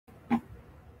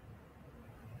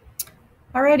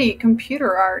Alrighty,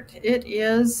 computer art. It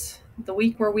is the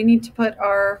week where we need to put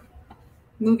our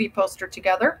movie poster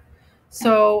together.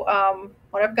 So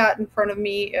what I've got in front of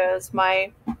me is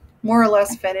my more or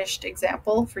less finished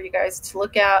example for you guys to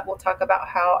look at. We'll talk about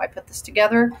how I put this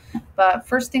together. But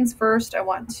first things first, I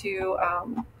want to,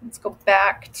 let's go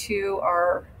back to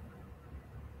our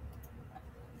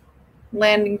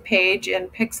landing page in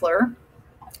Pixlr.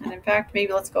 And in fact,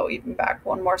 maybe let's go even back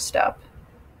one more step.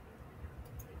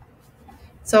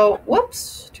 So,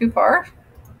 whoops, too far.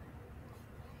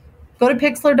 Go to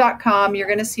pixlr.com. You're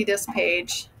going to see this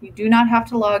page. You do not have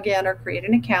to log in or create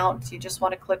an account. You just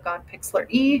want to click on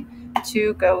PixlrE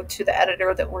to go to the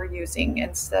editor that we're using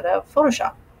instead of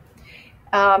Photoshop.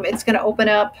 It's going to open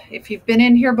up. If you've been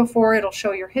in here before, it'll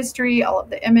show your history, all of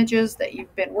the images that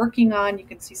you've been working on. You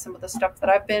can see some of the stuff that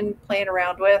I've been playing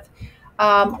around with.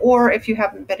 Or if you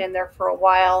haven't been in there for a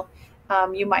while,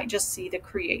 you might just see the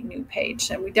create new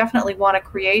page. And we definitely want to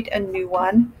create a new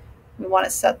one. We want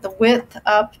to set the width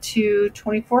up to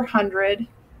 2400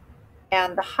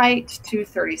 and the height to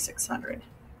 3600.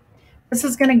 This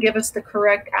is going to give us the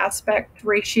correct aspect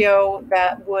ratio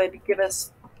that would give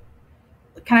us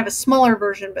kind of a smaller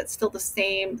version, but still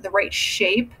the right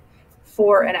shape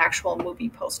for an actual movie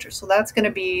poster. So that's going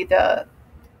to be the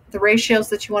ratios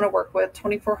that you want to work with,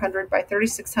 2400 by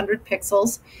 3600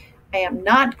 pixels. I am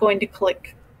not going to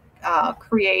click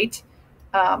create.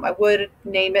 I would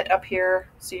name it up here.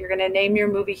 So you're going to name your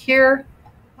movie here.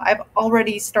 I've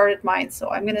already started mine, so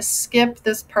I'm going to skip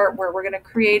this part where we're going to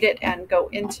create it and go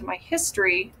into my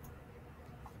history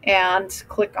and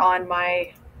click on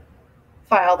my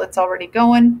file that's already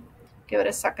going. Give it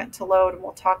a second to load, and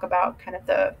we'll talk about kind of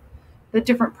the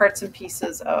different parts and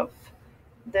pieces of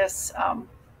this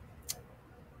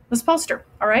this poster.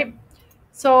 All right.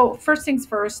 So first things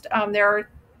first, there are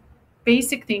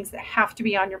basic things that have to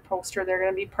be on your poster. They're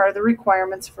going to be part of the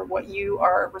requirements for what you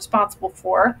are responsible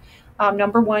for.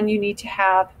 Number one, you need to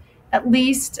have at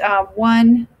least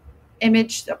one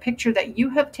image, a picture that you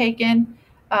have taken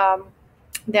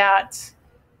that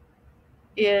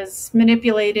is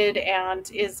manipulated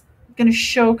and is going to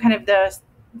show kind of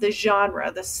the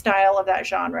genre, the style of that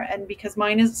genre. And because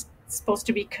mine is supposed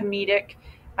to be comedic,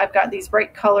 I've got these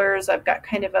bright colors. I've got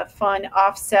kind of a fun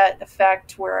offset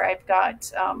effect where I've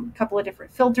got a couple of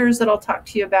different filters that I'll talk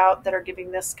to you about that are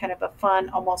giving this kind of a fun,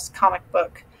 almost comic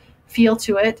book feel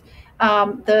to it.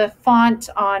 The font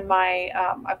on my,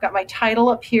 I've got my title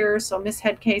up here. So Miss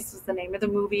Headcase is the name of the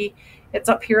movie. It's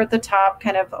up here at the top,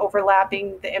 kind of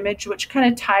overlapping the image, which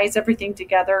kind of ties everything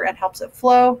together and helps it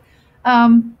flow.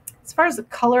 As far as the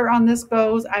color on this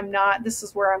goes, this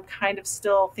is where I'm kind of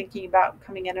still thinking about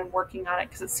coming in and working on it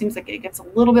because it seems like it gets a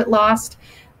little bit lost,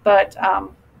 but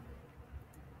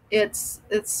it's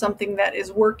something that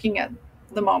is working at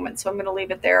the moment. So I'm going to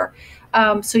leave it there.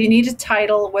 So you need a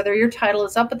title, whether your title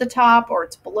is up at the top or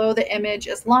it's below the image,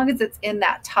 as long as it's in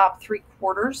that top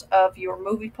 3/4 of your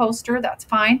movie poster, that's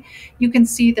fine. You can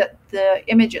see that the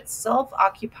image itself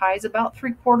occupies about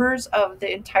 3/4 of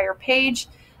the entire page.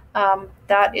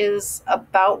 That is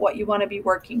about what you want to be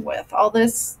working with. All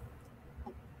this,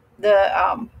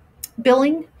 the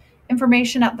billing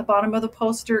information at the bottom of the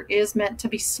poster is meant to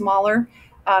be smaller.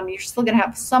 You're still going to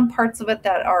have some parts of it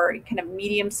that are kind of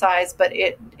medium size, but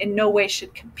it in no way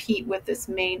should compete with this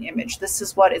main image. This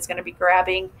is what is going to be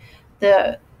grabbing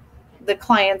the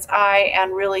client's eye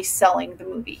and really selling the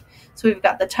movie. So we've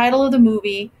got the title of the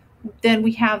movie. Then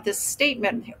we have this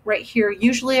statement right here,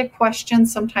 usually a question,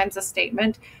 sometimes a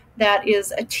statement that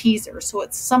is a teaser. So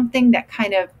it's something that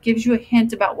kind of gives you a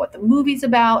hint about what the movie's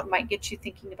about, might get you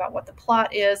thinking about what the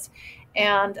plot is,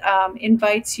 and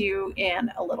invites you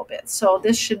in a little bit. So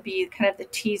this should be kind of the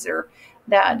teaser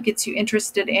that gets you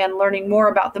interested in learning more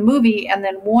about the movie. And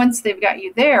then once they've got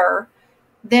you there,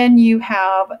 then you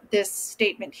have this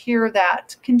statement here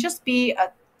that can just be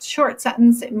a short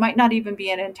sentence. It might not even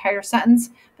be an entire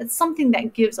sentence, but something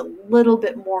that gives a little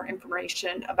bit more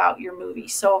information about your movie.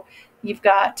 So you've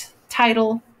got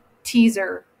title,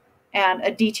 teaser, and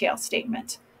a detail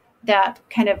statement that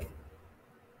kind of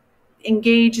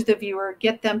engage the viewer,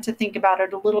 get them to think about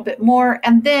it a little bit more.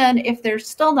 And then if they're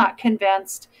still not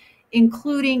convinced,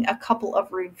 including a couple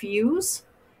of reviews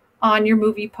on your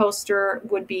movie poster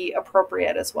would be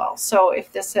appropriate as well. So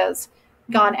if this has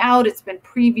gone out, it's been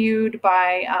previewed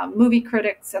by movie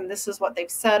critics, and this is what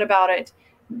they've said about it,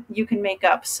 you can make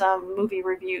up some movie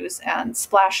reviews and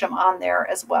splash them on there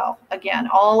as well. Again,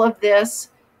 all of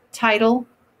this, title,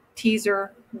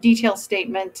 teaser, detail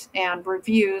statement, and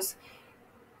reviews,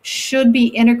 should be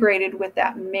integrated with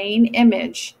that main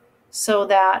image so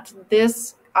that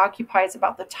this occupies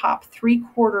about the top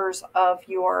 3/4 of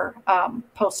your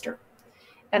poster.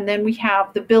 And then we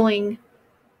have the billing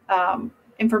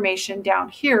information down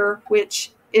here,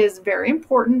 which is very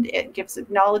important. It gives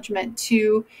acknowledgement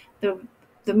to the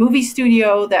movie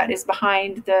studio that is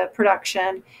behind the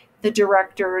production, the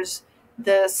directors,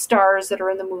 the stars that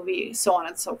are in the movie, so on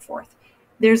and so forth.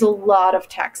 There's a lot of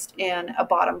text in a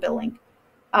bottom billing.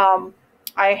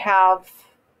 I have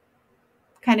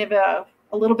kind of a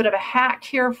little bit of a hack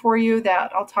here for you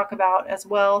that I'll talk about as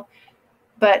well,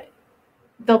 but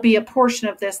there'll be a portion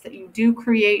of this that you do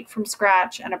create from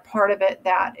scratch and a part of it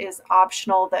that is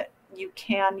optional that you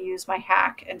can use my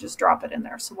hack and just drop it in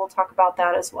there. So we'll talk about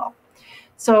that as well.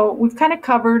 So we've kind of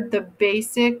covered the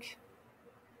basic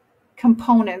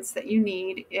components that you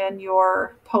need in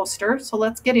your poster. So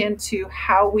let's get into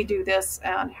how we do this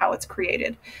and how it's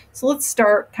created. So let's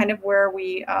start kind of where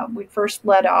we first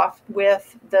led off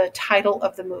with the title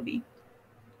of the movie.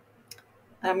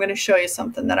 I'm going to show you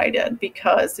something that I did,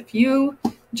 because if you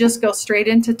just go straight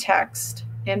into text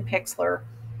in Pixlr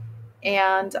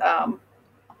and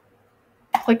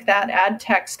click that add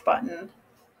text button,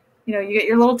 you get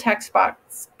your little text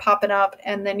box popping up,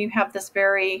 and then you have this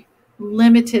very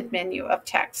limited menu of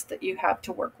text that you have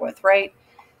to work with, right?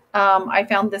 I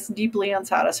found this deeply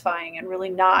unsatisfying and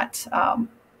really not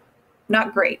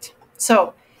great.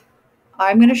 So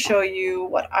I'm going to show you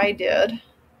what I did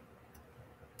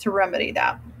to remedy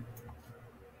that.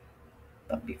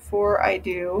 But before I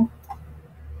do,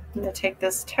 I'm going to take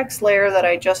this text layer that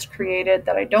I just created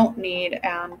that I don't need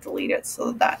and delete it,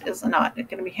 so that is not going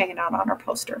to be hanging out on our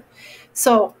poster.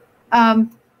 So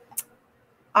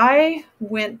I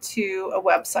went to a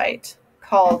website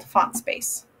called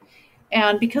FontSpace.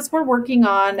 And because we're working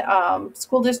on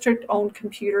school district owned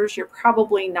computers, you're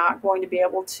probably not going to be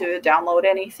able to download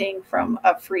anything from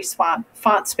a free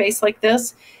font space like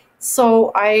this.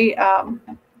 So I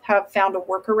have found a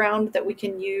workaround that we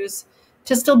can use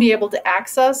to still be able to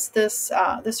access this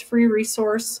free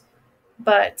resource,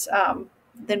 but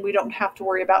then we don't have to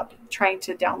worry about trying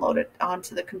to download it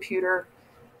onto the computer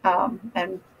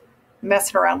and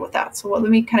messing around with that. So let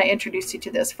me kind of introduce you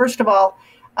to this. First of all,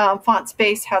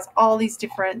 FontSpace has all these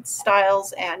different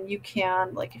styles, and you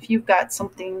can, like, if you've got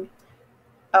something,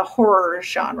 a horror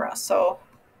genre. So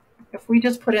if we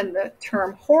just put in the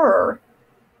term horror,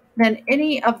 then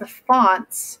any of the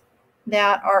fonts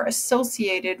that are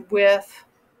associated with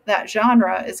that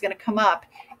genre is going to come up.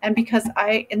 And because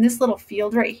in this little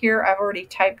field right here, I've already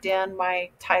typed in my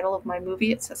title of my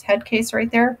movie. It says head case right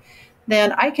there.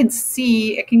 Then I can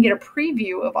get a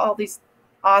preview of all these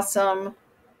awesome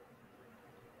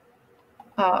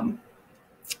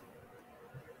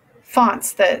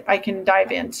fonts that I can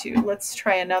dive into. Let's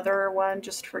try another one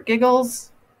just for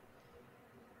giggles.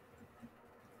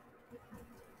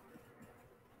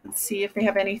 Let's see if they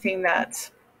have anything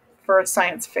that's for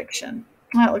science fiction.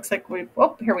 It looks like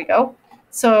here we go.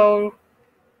 So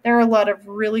there are a lot of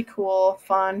really cool,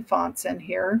 fun fonts in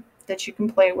here that you can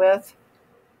play with.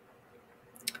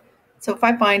 So if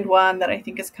I find one that I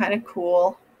think is kind of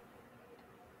cool,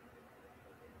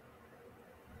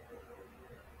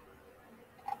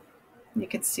 you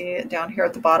can see it down here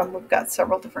at the bottom. We've got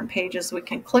several different pages we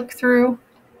can click through.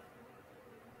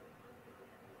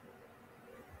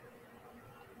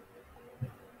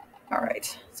 All right,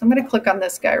 so I'm going to click on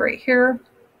this guy right here.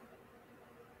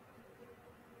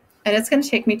 And it's going to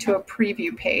take me to a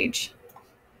preview page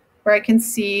where I can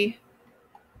see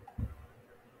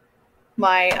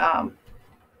my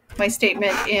my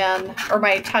statement or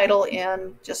my title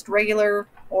in just regular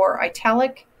or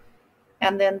italic.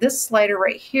 And then this slider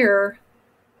right here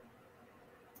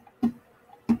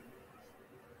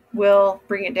will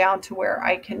bring it down to where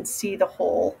I can see the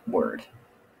whole word.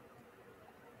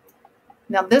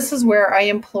 Now this is where I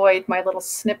employed my little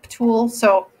snip tool.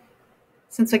 So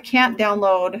since I can't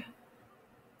download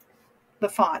the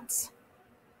fonts,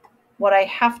 what I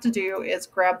have to do is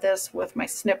grab this with my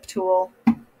snip tool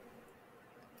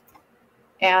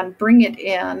and bring it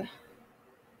in.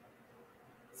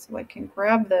 So I can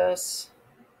grab this,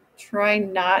 try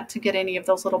not to get any of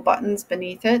those little buttons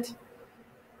beneath it.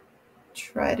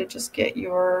 Try to just get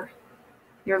your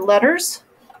letters.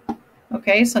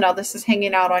 Okay, so now this is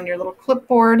hanging out on your little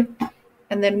clipboard,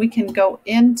 and then we can go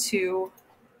into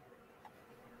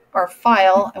our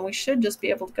file, and we should just be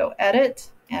able to go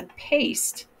edit and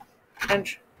paste, and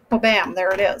well, bam,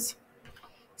 there it is.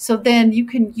 So then you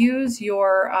can use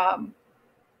your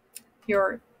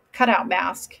cutout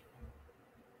mask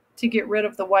to get rid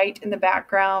of the white in the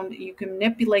background. You can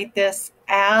manipulate this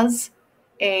as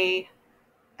an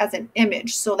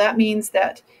image. So that means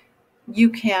that you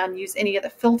can use any of the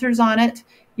filters on it.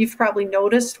 You've probably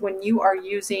noticed when you are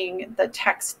using the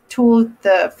text tool,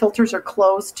 the filters are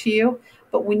closed to you.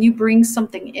 But when you bring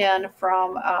something in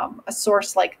from a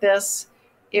source like this,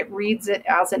 it reads it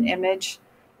as an image.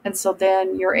 And so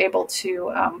then you're able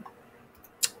to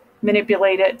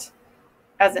manipulate it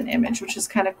as an image, which is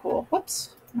kind of cool.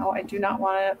 Whoops. No, I do not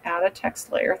want to add a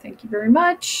text layer. Thank you very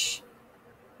much.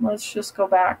 Let's just go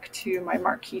back to my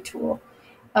marquee tool.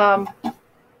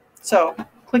 So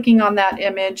clicking on that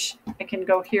image, I can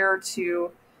go here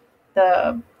to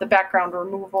the background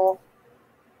removal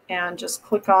and just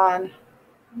click on,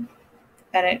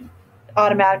 and it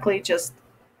automatically just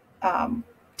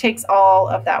takes all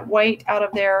of that white out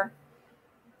of there.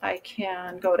 I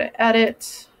can go to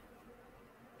edit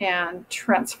and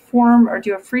transform, or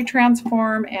do a free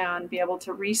transform and be able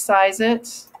to resize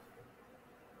it,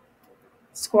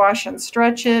 squash and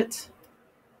stretch it.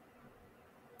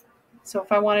 So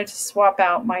if I wanted to swap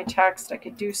out my text, I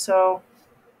could do so.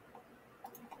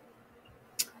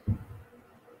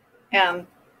 And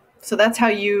so that's how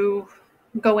you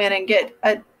go in and get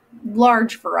a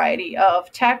large variety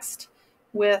of text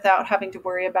without having to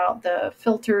worry about the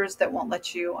filters that won't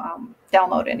let you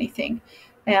download anything.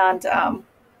 And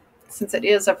since it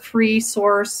is a free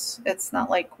source, it's not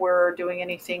like we're doing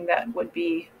anything that would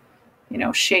be,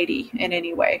 shady in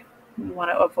any way. We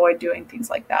want to avoid doing things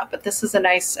like that. But this is a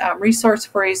nice resource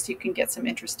for you, so you can get some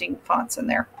interesting fonts in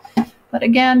there. But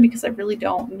again, because I really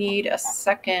don't need a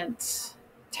second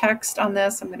text on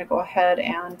this, I'm going to go ahead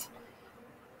and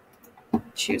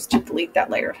choose to delete that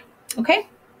layer. Okay,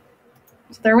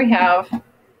 so there we have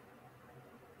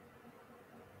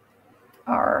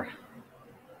our,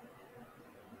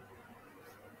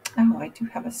 oh, I do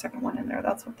have a second one in there.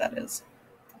 That's what that is.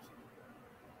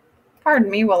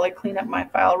 Pardon me while I clean up my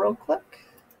file real quick.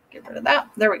 Get rid of that.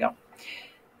 There we go.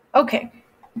 Okay.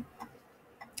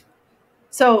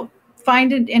 So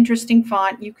find an interesting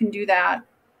font. You can do that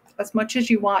as much as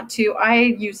you want to. I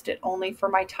used it only for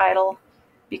my title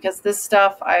because this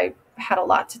stuff, I had a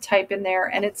lot to type in there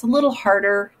and it's a little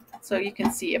harder. So you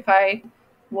can see if I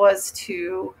was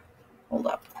to, hold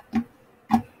up,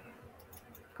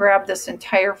 grab this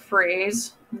entire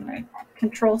phrase, and I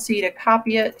Control-C to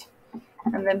copy it,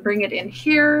 and then bring it in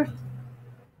here.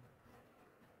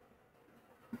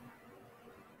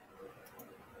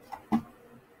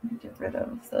 Get rid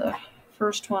of the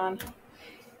first one.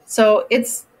 So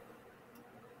it's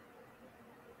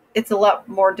a lot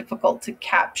more difficult to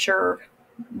capture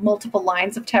multiple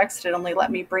lines of text. It only let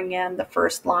me bring in the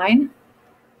first line.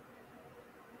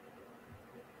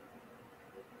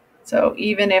 So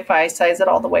even if I size it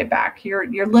all the way back,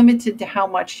 you're limited to how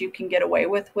much you can get away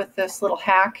with this little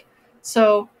hack.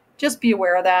 So just be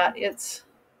aware of that. It's,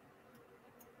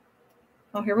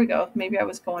 oh, here we go. Maybe I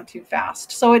was going too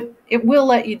fast. So it will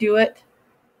let you do it,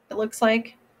 it looks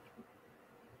like.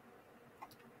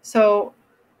 So,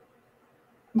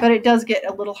 but it does get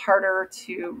a little harder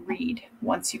to read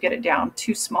once you get it down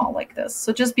too small like this.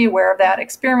 So just be aware of that.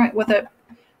 Experiment with it,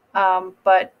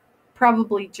 but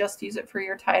probably just use it for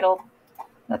your title.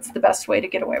 That's the best way to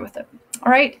get away with it.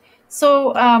 All right.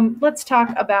 So let's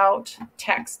talk about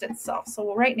text itself.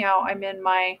 So right now I'm in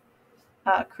my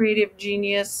Creative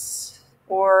Genius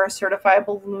or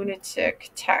Certifiable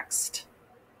Lunatic text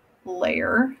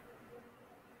layer.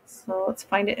 So let's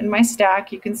find it in my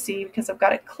stack. You can see because I've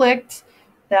got it clicked,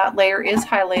 that layer is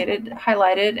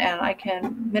highlighted, and I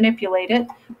can manipulate it.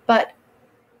 But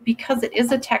because it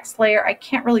is a text layer, I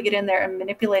can't really get in there and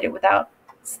manipulate it without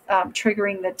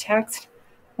triggering the text.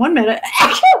 1 minute.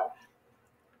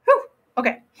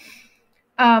 Okay.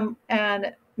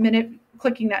 And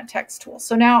clicking that text tool.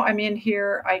 So now I'm in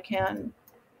here. I can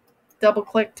double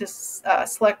click to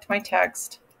select my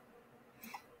text.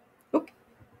 Oop.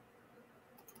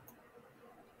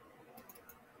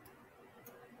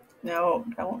 No,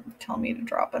 don't tell me to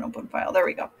drop an open file. There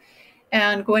we go.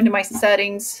 And go into my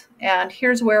settings. And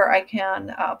here's where I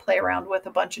can play around with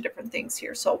a bunch of different things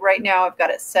here. So right now I've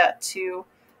got it set to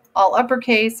all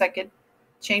uppercase. I could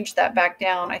change that back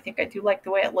down. I think I do like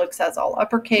the way it looks as all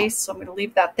uppercase, so I'm going to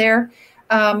leave that there.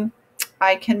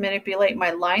 I can manipulate my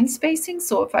line spacing.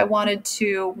 So if I wanted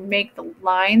to make the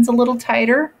lines a little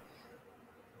tighter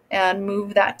and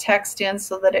move that text in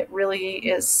so that it really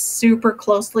is super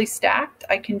closely stacked,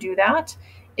 I can do that.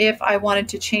 If I wanted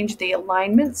to change the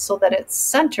alignment so that it's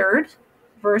centered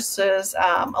versus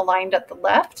aligned at the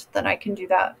left, then I can do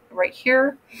that right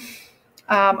here.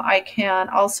 I can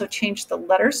also change the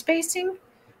letter spacing.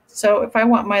 So if I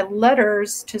want my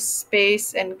letters to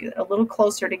space and get a little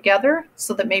closer together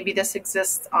so that maybe this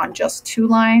exists on just 2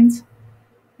 lines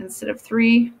instead of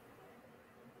 3,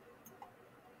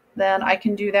 then I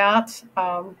can do that.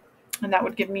 And that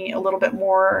would give me a little bit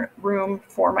more room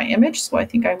for my image. So I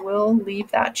think I will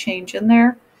leave that change in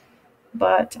there.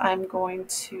 but I'm going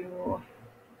to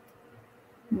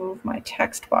move my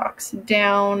text box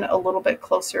down a little bit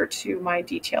closer to my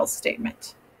details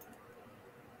statement.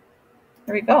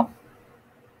 There we go.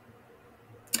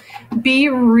 Be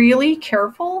really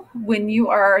careful when you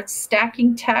are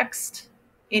stacking text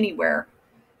anywhere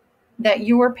that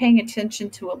you are paying attention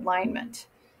to alignment.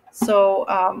 So,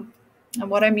 and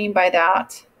what I mean by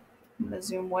that, I'm going to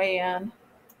zoom way in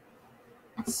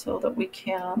so that we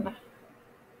can,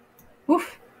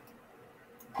 oof,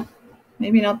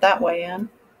 maybe not that way in.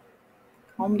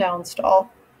 Calm down,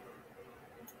 stall.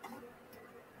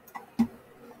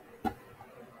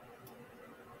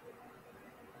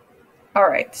 All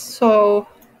right, so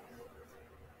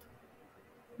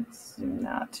let's zoom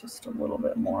that just a little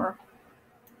bit more.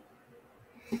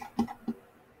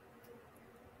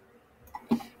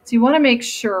 So you want to make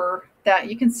sure that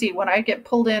you can see when I get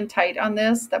pulled in tight on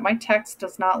this, that my text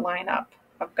does not line up.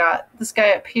 I've got this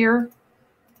guy up here.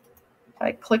 If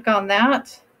I click on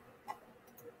that,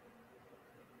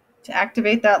 to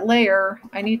activate that layer,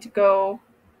 I need to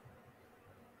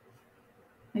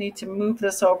move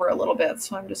this over a little bit.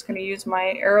 So I'm just going to use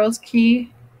my arrows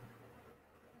key,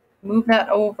 move that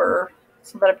over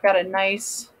so that I've got a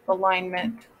nice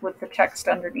alignment with the text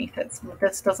underneath it so that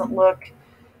this doesn't look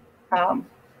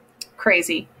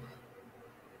crazy.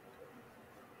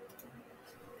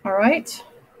 All right.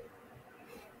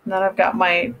 And then I've got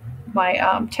my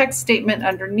text statement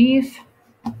underneath,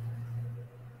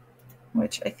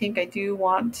 which I think I do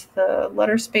want the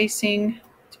letter spacing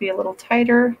to be a little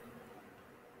tighter.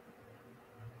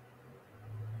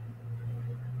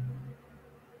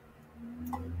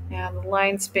 And the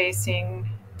line spacing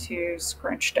to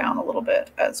scrunch down a little bit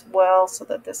as well so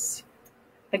that this,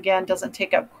 again, doesn't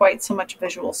take up quite so much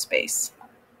visual space.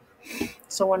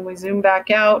 So when we zoom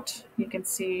back out, you can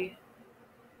see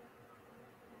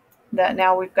that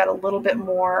now we've got a little bit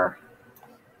more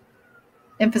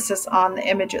emphasis on the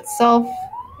image itself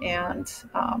and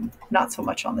not so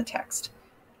much on the text.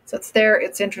 So it's there,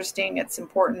 it's interesting, it's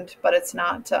important, but it's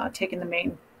not taking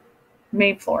the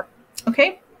main floor.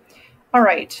 Okay. All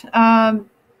right,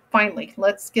 finally,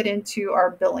 let's get into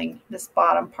our billing, this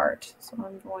bottom part. So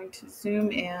I'm going to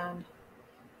zoom in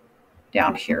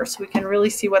down here so we can really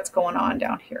see what's going on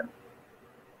down here.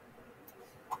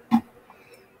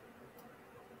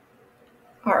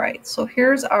 All right, so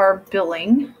here's our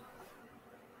billing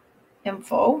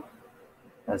info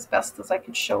as best as I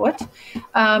can show it.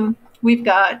 We've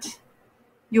got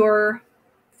your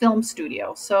film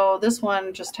studio. So this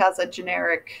one just has a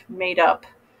generic made up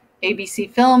ABC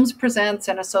Films presents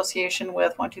in association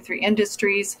with 123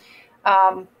 Industries,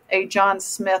 a John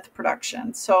Smith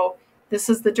production. So this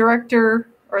is the director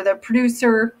or the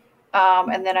producer,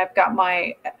 and then I've got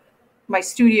my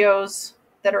studios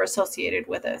that are associated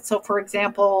with it. So for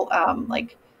example,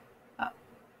 like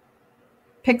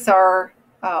Pixar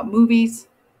movies,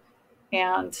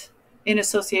 and in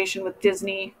association with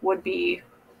Disney would be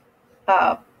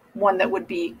one that would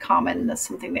be common. That's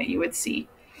something that you would see.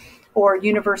 Or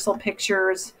Universal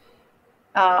Pictures,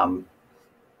 and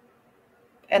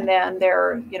then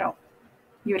there, you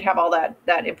would have all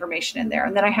that information in there.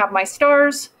 And then I have my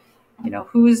stars,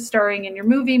 who is starring in your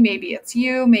movie. Maybe it's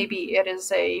you, maybe it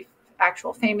is a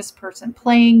actual famous person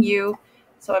playing you.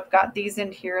 So I've got these in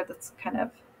here. That's kind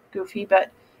of goofy, but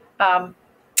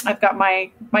I've got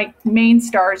my main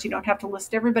stars. You don't have to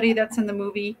list everybody that's in the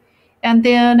movie. And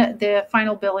then the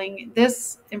final billing,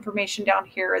 this information down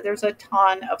here, there's a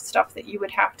ton of stuff that you would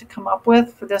have to come up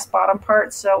with for this bottom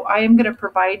part. So I am going to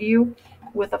provide you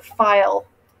with a file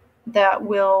that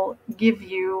will give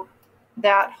you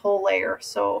that whole layer.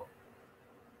 So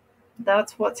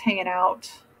that's what's hanging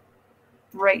out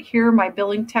right here, my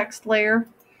billing text layer.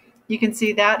 You can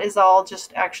see that is all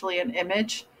just actually an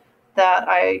image that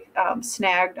I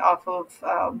snagged off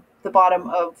of the bottom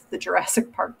of the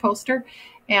Jurassic Park poster.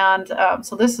 And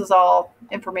so this is all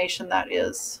information that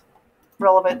is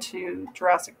relevant to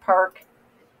Jurassic Park.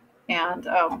 And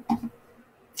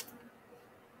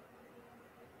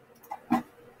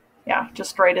yeah,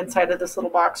 just right inside of this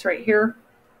little box right here.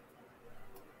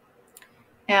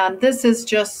 And this is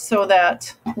just so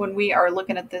that when we are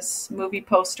looking at this movie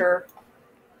poster,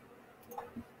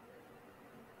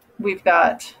 we've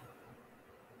got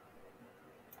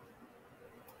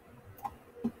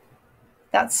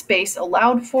that space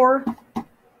allowed for. I'm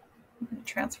going to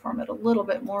transform it a little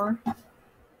bit more.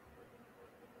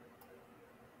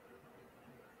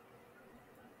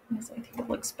 I think it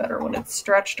looks better when it's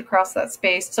stretched across that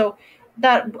space. So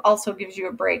that also gives you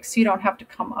a break, so you don't have to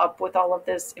come up with all of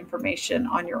this information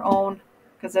on your own,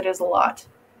 because it is a lot.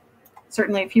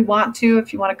 Certainly if you want to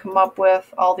come up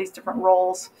with all these different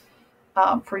roles,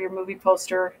 for your movie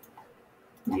poster,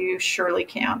 you surely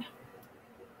can.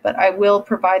 But I will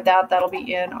provide that. That'll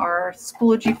be in our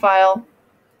Schoology file,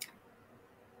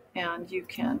 and you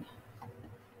can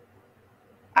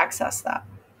access that.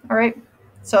 All right.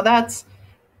 So that's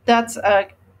a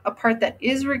part that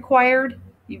is required.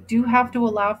 You do have to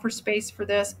allow for space for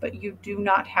this, but you do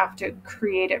not have to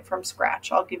create it from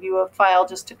scratch. I'll give you a file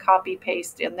just to copy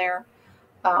paste in there,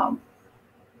 but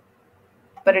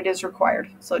it is required.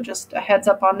 So just a heads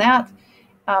up on that.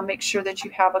 Make sure that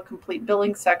you have a complete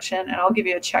billing section, and I'll give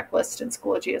you a checklist in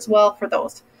Schoology as well for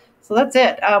those. So that's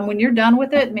it. When you're done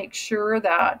with it, make sure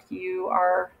that you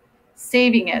are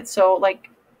saving it. So like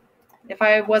if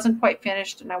I wasn't quite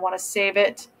finished and I want to save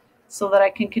it so that I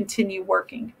can continue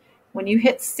working, when you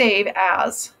hit save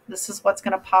as, this is what's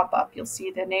going to pop up. You'll see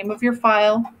the name of your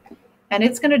file, and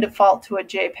it's going to default to a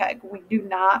JPEG. We do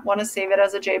not want to save it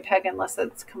as a JPEG unless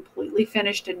it's completely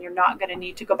finished and you're not going to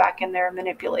need to go back in there and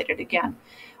manipulate it again.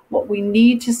 What we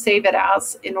need to save it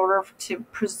as in order to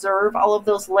preserve all of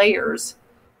those layers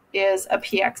is a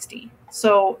PXD.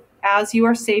 So as you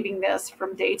are saving this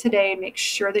from day to day, make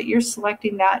sure that you're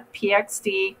selecting that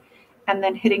PXD and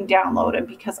then hitting download. And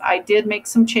because I did make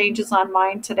some changes on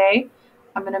mine today,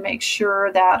 I'm going to make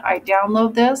sure that I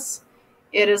download this.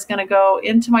 It is going to go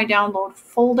into my download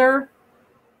folder.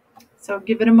 So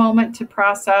give it a moment to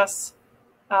process.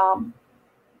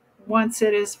 Once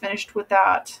it is finished with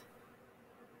that.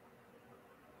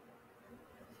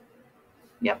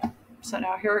 Yep. So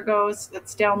now here it goes.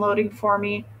 It's downloading for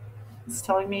me. It's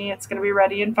telling me it's going to be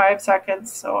ready in 5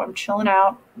 seconds. So I'm chilling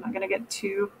out. I'm not going to get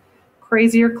too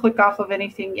crazy or click off of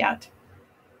anything yet.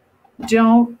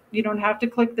 You don't have to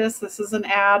click this. This is an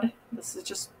ad. This is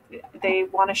just, they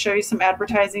want to show you some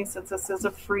advertising since this is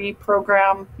a free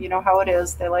program. You know how it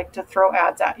is. They like to throw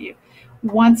ads at you.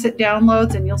 Once it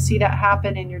downloads, and you'll see that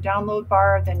happen in your download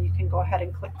bar, then you can go ahead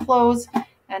and click close.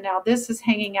 And now this is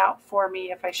hanging out for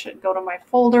me. If I should go to my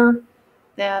folder,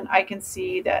 then I can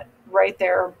see that right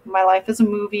there, My Life is a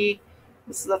Movie.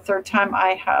 This is the 3rd time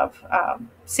I have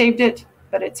saved it,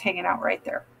 but it's hanging out right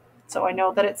there. So I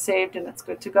know that it's saved and it's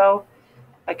good to go.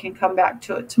 I can come back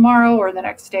to it tomorrow or the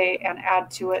next day and add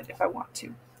to it if I want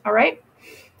to. All right.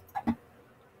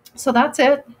 So that's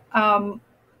it.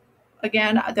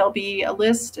 Again, there'll be a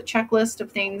checklist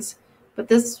of things, but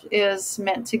this is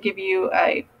meant to give you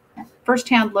a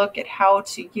firsthand look at how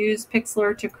to use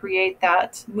Pixlr to create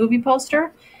that movie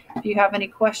poster. If you have any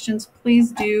questions,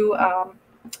 please do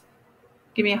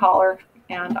give me a holler,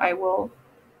 and I will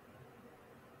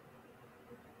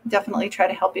definitely try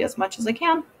to help you as much as I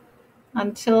can.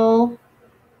 Until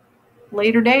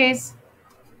later days,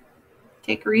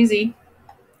 take her easy.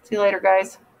 See you later,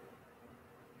 guys.